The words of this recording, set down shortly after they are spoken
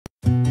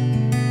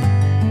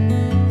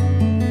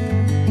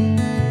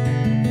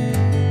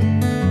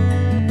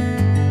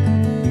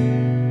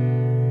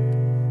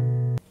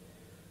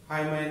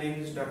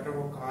Dr.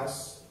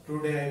 Wakas.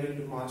 Today I will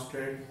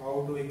demonstrate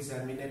how to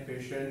examine a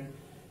patient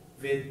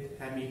with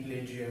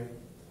hemiplegia.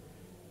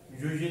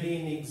 Usually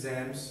in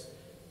exams,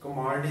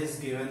 command is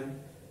given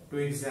to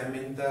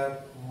examine the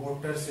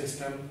motor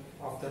system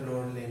of the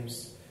lower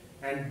limbs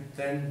and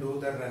then do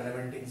the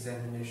relevant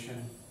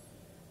examination.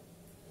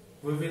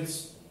 We will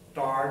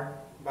start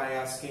by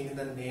asking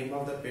the name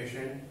of the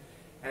patient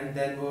and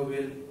then we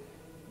will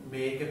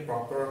make a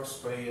proper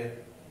exposure.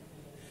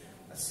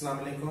 अस्सलाम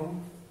वालेकुम,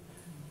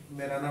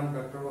 मेरा नाम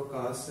doctor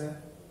Waqas है।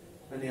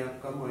 मैंने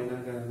आपका मुआयना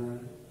करना है।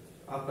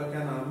 आपका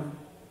क्या नाम है?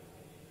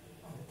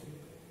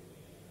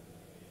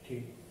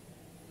 ठीक,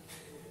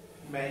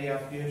 मैं ये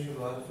आपकी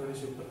शुरुआत थोड़ी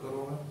सी ऊपर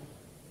करूँगा।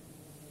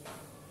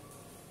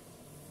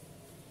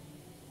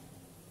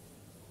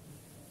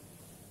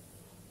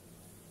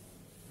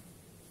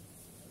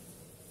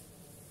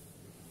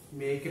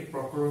 Make a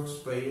proper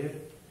exposure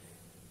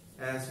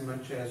as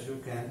much as you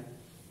can.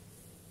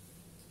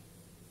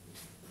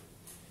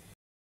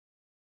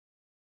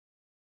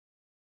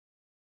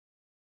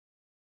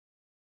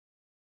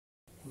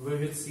 We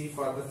will see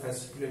for the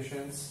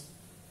fasciculations,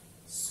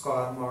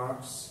 scar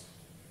marks,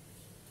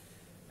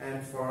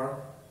 and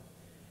for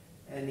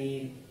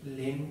any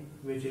limb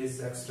which is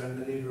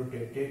externally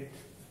rotated.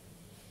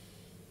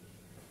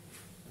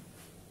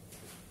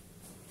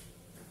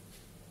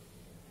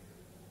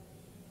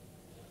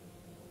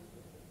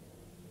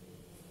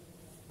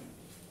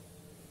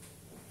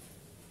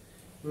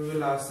 We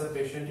will ask the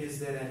patient, is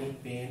there any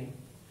pain?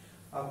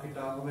 आपकी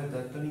टांगों में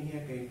दर्द तो नहीं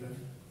है कहीं पर?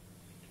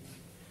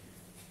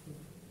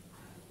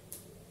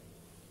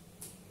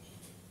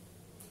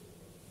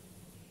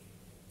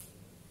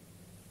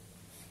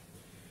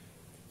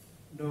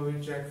 Now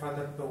we check for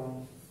the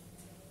tone.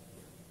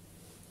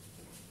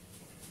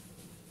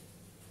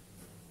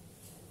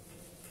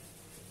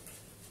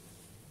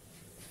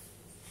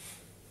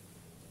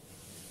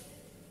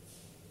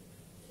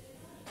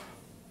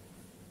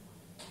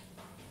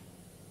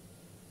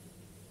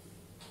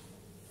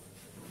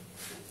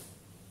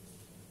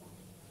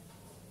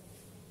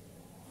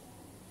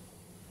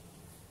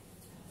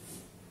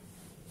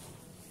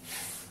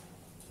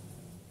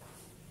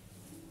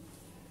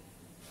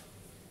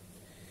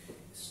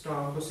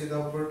 टांग को सीधा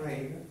ऊपर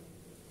उठाइएगा।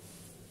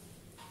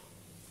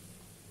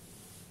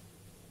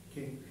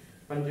 ठीक,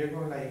 पंजे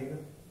को हिलाइएगा।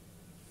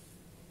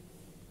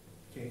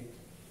 ठीक,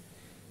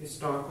 इस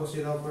टांग को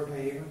सीधा ऊपर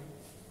उठाइएगा।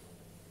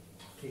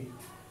 ठीक,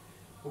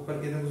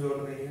 ऊपर की तरफ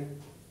जोर लगाइएगा।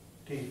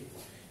 ठीक,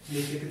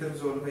 नीचे की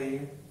तरफ जोर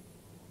लगाइएगा।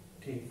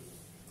 ठीक,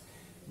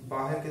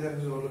 बाहर की तरफ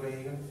जोर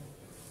लगाइएगा।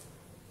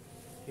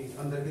 ठीक,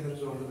 अंदर की तरफ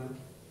जोर लगाना।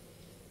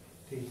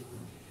 ठीक,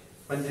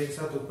 पंजे के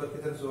साथ ऊपर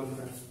की तरफ जोर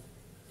लगाना।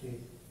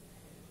 ठीक,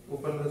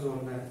 ऊपर का जोर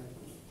लगाए,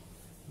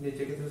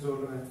 नीचे की तरफ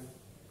जोर लगाए,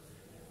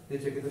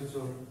 नीचे की तरफ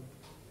जोर।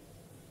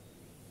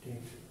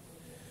 ठीक,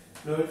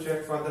 now we'll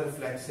check for the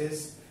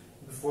reflexes.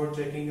 Before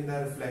checking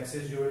the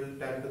reflexes, you will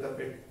tell to the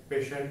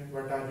patient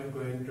what are you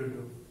going to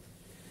do.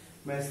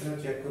 मैं इस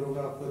तरह चेक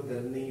करूंगा, आपको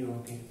दर्द नहीं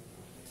होगी।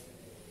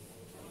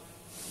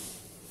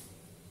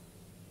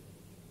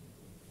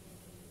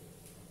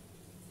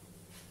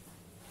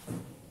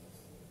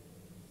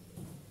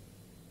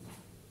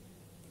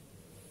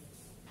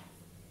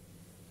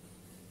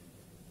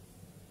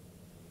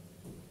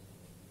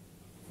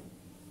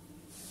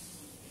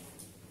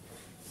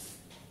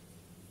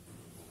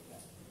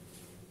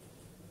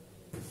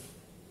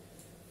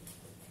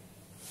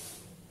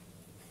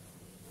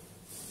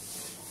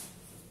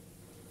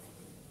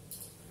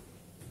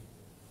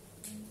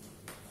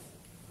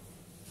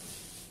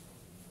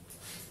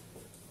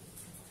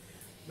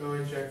 Now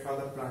we'll check for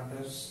the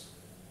planters.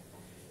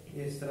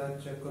 इस तरह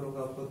चेक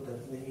करूंगा, आपको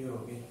दर्द नहीं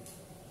होगी।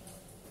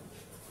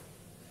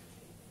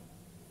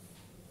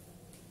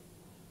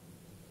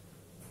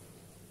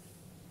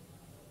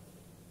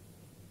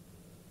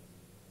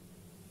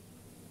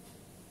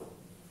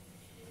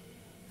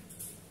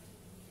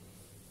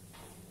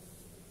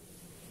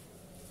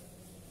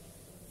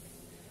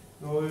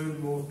 Now we will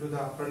move to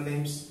the upper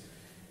limbs.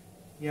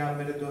 ये आप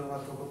मेरे दोनों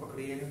हाथों को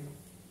पकड़िएगा।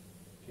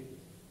 ठीक,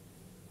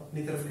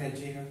 अपनी तरफ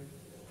खींचिएगा।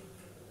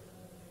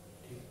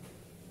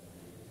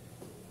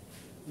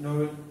 Now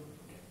we'll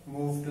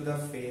move to the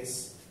face.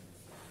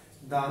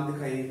 दांत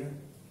दिखाइएगा।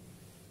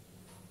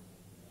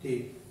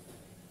 ठीक,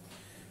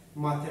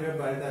 माथे पे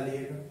बल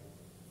डालिएगा।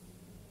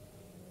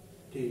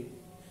 ठीक,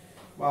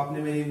 वो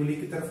आपने मेरी उंगली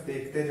की तरफ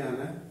देखते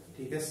जाना है।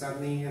 ठीक है, सर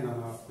नहीं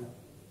हिलाना आपने।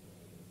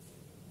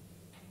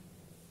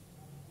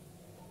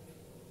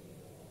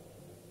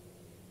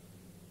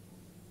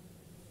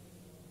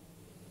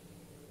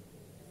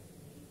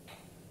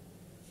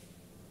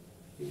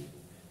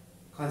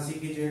 खांसी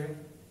कीजिएगा,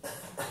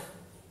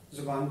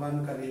 जुबान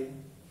बंद करिए।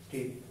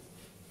 ठीक,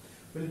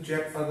 we'll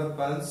check for the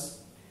pulse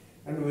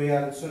and we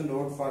also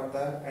note for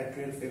the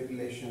atrial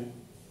fibrillation.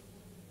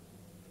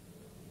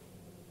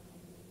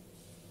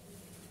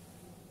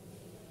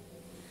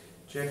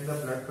 Check the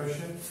blood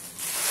pressure.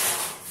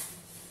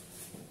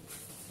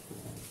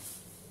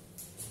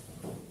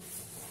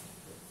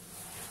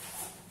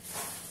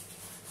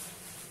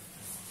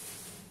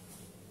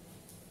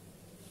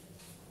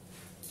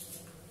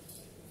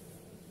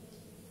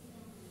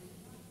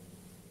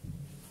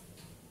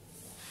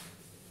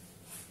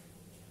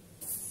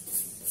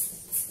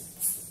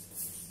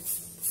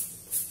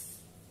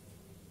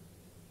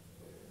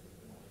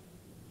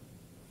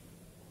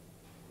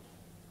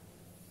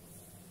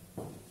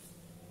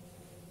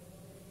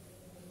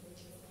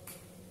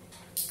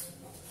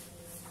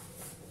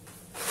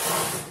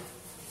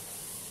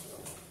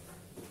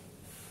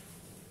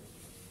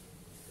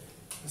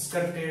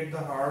 Auscultate the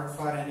heart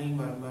for any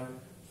murmur.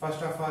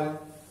 First of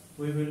all,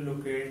 we will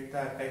locate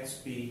the apex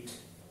beat.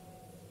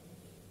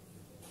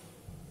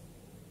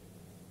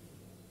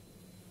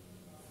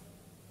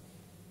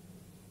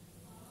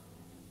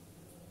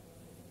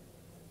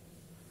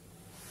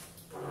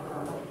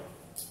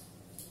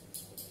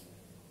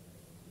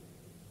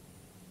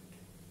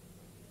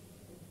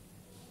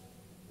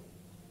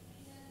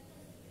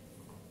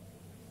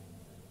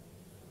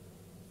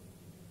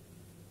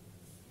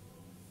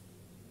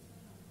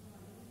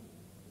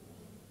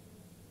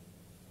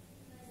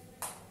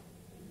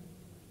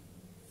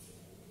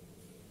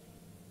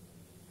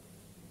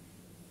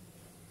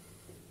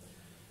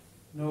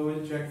 Now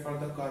we'll check for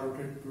the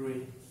carotid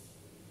bruit.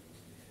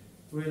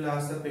 We'll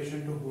ask the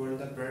patient to hold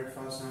the breath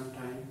for some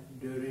time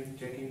during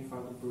checking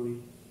for the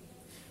bruit.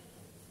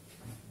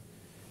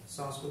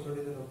 सांस को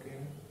थोड़ी देर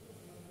रोकेंगे,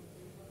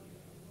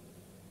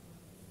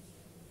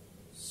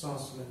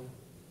 सांस लें,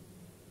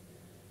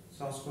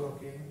 सांस को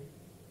रोकेंगे,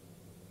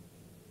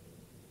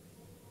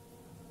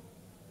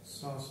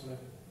 सांस लें.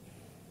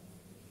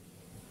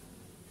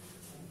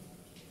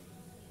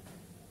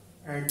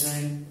 At the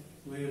end,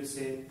 we will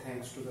say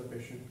thanks to the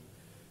patient.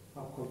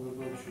 आपको बहुत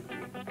बहुत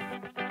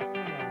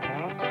शुक्रिया.